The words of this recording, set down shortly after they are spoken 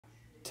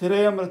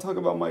Today I'm going to talk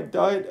about my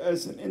diet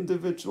as an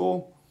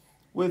individual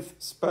with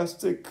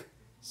spastic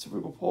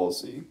cerebral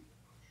palsy.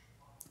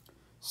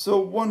 So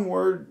one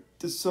word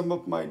to sum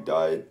up my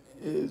diet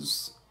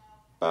is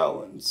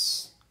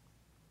balance.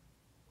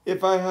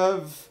 If I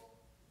have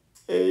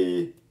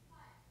a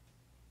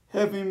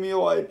heavy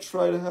meal, I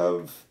try to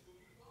have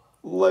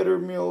lighter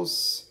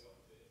meals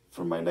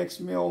for my next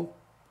meal.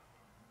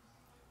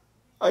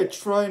 I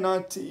try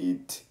not to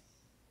eat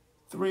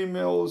 3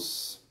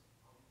 meals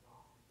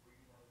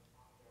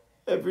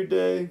every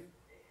day.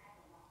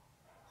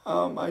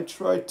 I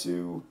try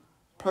to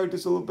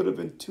practice a little bit of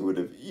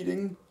intuitive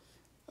eating.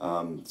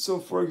 So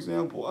for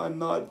example, I'm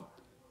not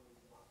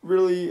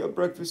really a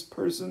breakfast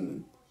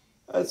person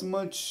as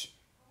much.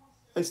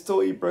 I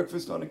still eat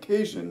breakfast on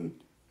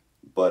occasion,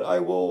 but I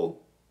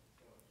will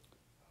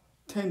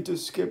tend to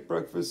skip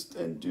breakfast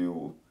and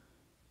do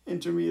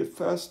intermediate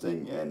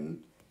fasting and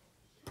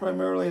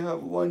primarily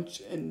have lunch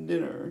and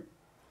dinner.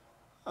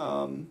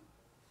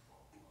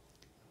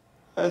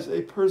 As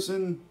a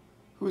person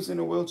who's in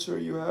a wheelchair,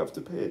 you have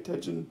to pay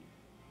attention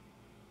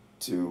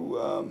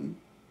to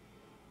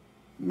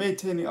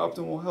maintaining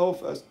optimal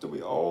health, as do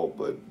we all,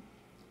 but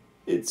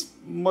it's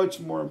much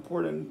more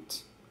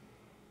important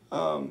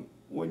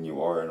when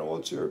you are in a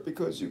wheelchair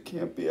because you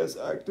can't be as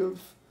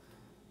active.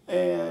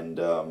 And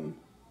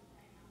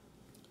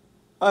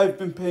I've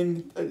been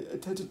paying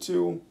attention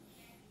to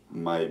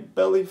my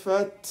belly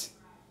fat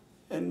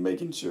and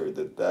making sure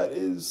that that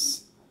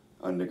is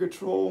under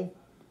control.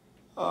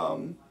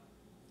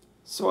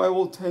 So I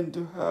will tend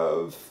to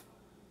have,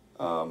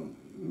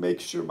 make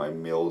sure my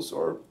meals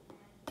are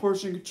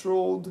portion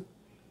controlled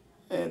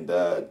and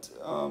that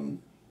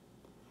I'm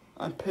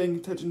paying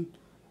attention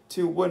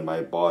to when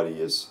my body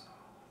is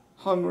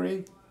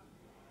hungry.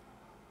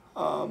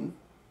 But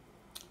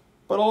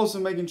also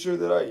making sure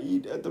that I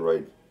eat at the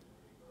right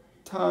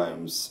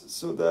times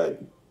so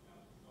that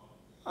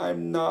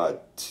I'm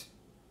not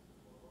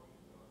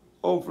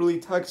overly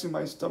taxing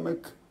my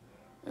stomach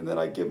and that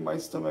I give my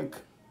stomach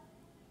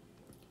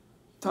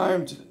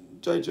time to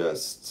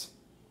digest.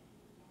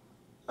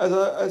 As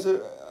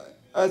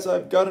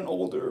I've gotten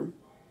older,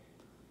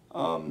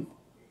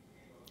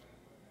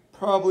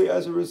 probably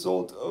as a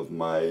result of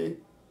my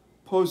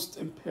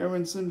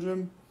post-impairment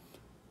syndrome,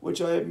 which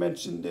I have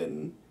mentioned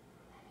in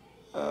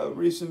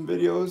recent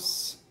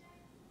videos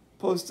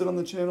posted on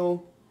the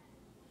channel,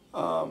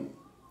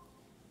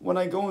 when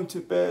I go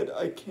into bed,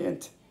 I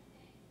can't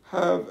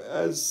have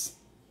as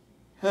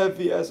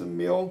heavy as a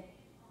meal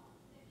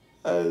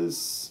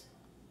as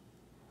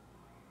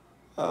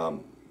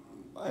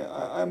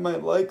I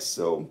might like.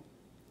 So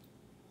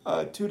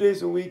 2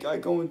 days a week I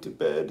go into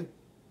bed,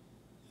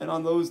 and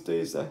on those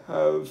days I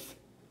have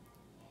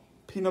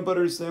peanut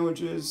butter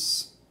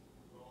sandwiches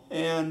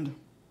and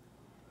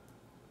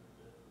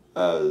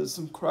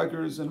some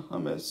crackers and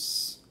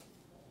hummus,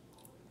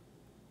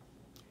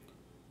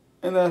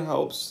 and that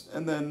helps.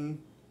 And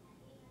then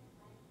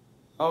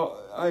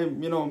I'm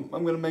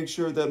gonna make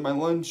sure that my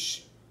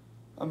lunch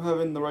I'm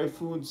having the right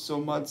food, so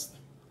I'm not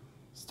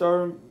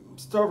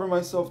starving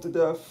myself to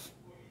death.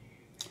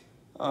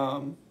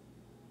 I'm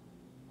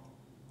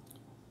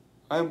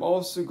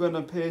also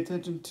gonna pay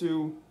attention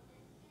to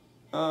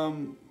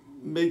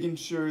making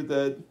sure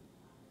that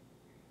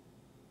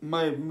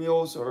my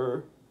meals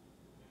are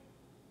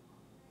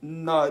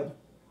not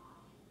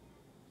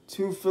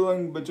too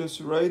filling but just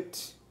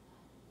right,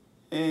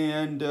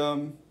 and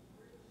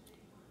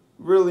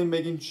really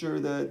making sure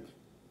that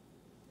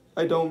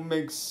I don't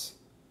mix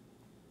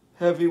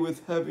heavy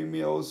with heavy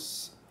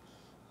meals,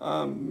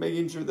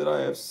 making sure that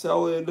I have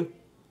salad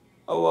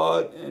a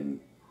lot and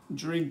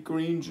drink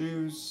green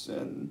juice,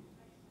 and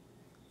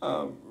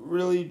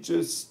really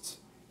just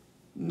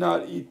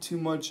not eat too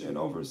much and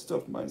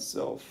overstuff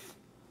myself.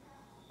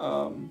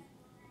 And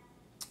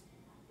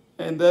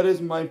that is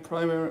my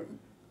primary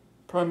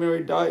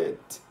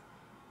diet.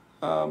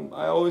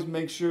 I always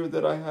make sure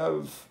that I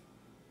have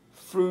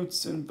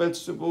fruits and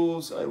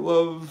vegetables. I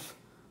love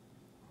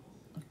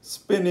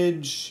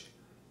spinach.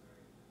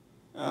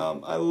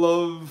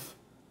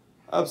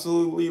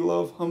 Absolutely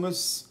love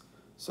hummus.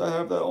 So I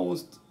have that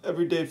almost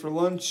every day for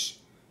lunch,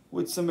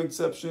 with some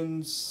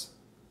exceptions.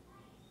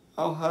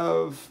 I'll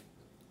have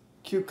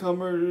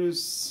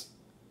cucumbers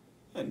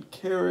and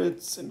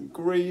carrots and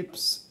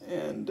grapes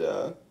and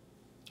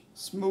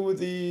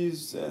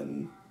smoothies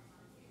and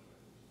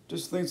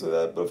just things like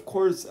that. But of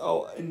course,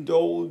 I'll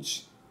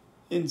indulge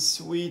in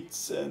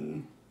sweets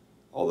and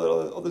all that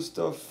other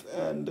stuff.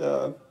 And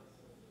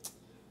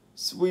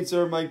sweets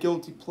are my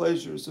guilty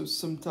pleasure, so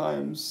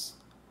sometimes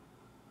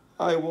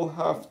I will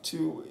have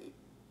to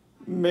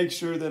make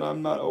sure that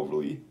I'm not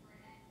overly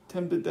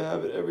tempted to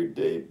have it every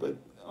day, but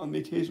on the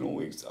occasional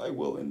weeks I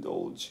will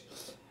indulge.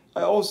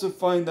 I also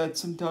find that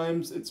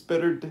sometimes it's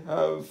better to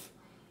have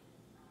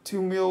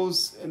 2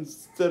 meals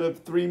instead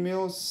of 3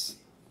 meals.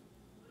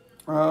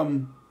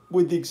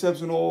 With the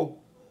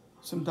exceptional,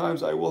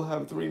 sometimes I will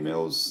have 3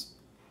 meals.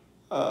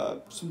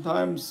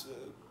 Sometimes,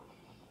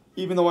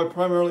 even though I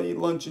primarily eat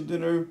lunch and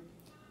dinner,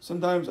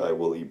 sometimes I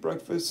will eat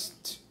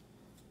breakfast.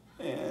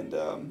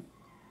 and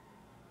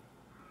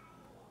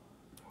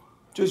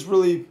just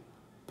really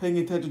paying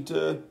attention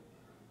to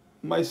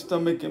my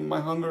stomach and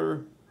my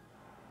hunger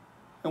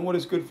and what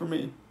is good for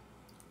me.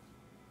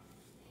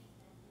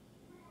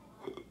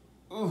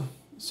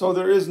 So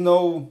there is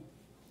no,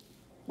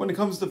 when it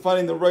comes to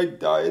finding the right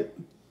diet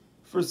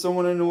for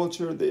someone in a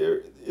wheelchair,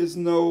 there is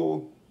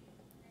no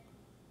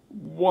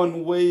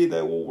one way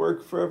that will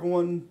work for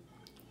everyone.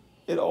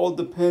 It all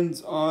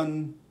depends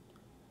on,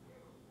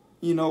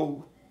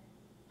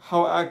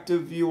 how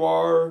active you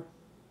are.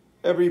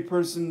 Every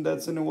person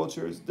that's in a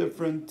wheelchair is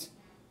different,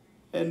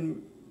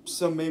 and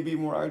some may be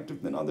more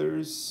active than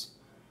others.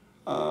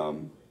 But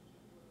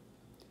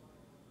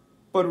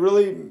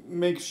really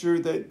make sure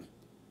that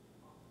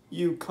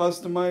you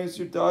customize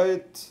your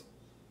diet,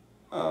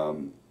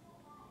 and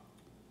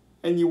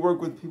you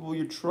work with people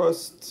you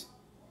trust,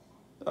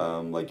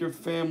 like your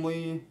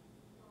family,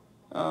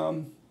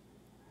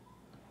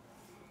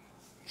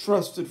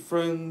 trusted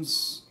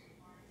friends,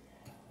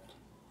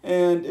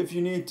 and if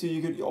you need to,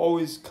 you could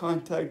always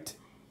contact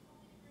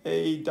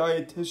a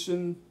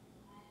dietitian.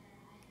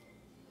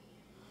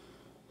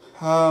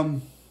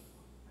 And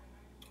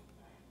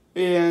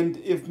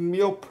if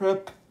meal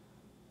prep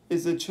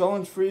is a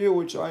challenge for you,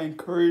 which I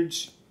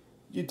encourage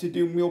you to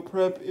do meal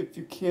prep, if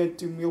you can't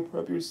do meal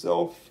prep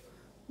yourself,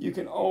 you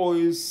can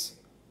always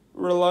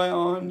rely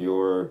on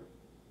your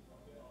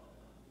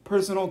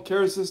personal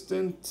care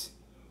assistant,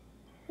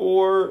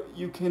 or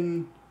you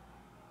can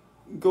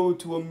go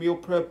to a meal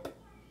prep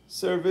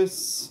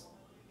service,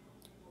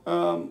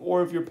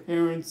 or if your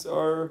parents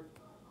are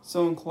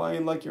so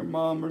inclined, like your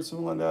mom or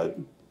something like that,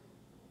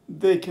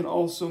 they can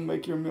also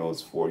make your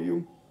meals for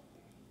you,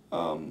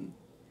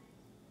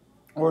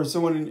 or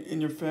someone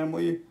in your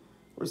family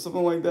or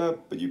something like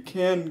that. But you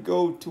can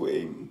go to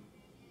a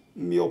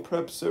meal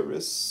prep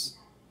service.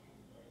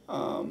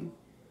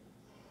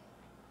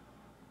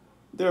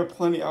 There are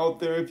plenty out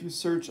there if you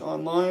search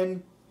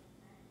online,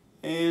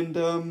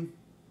 and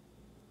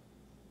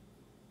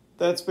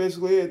that's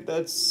basically it.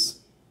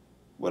 That's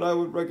what I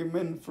would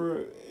recommend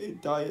for a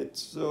diet.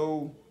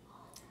 So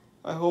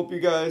I hope you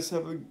guys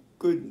have a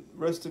good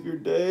rest of your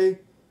day,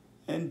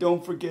 and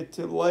don't forget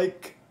to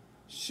like,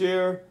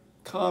 share,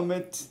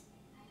 comment,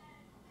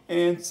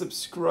 and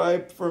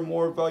subscribe for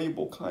more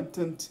valuable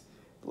content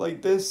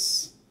like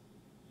this,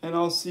 and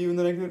I'll see you in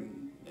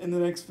the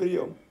next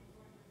video.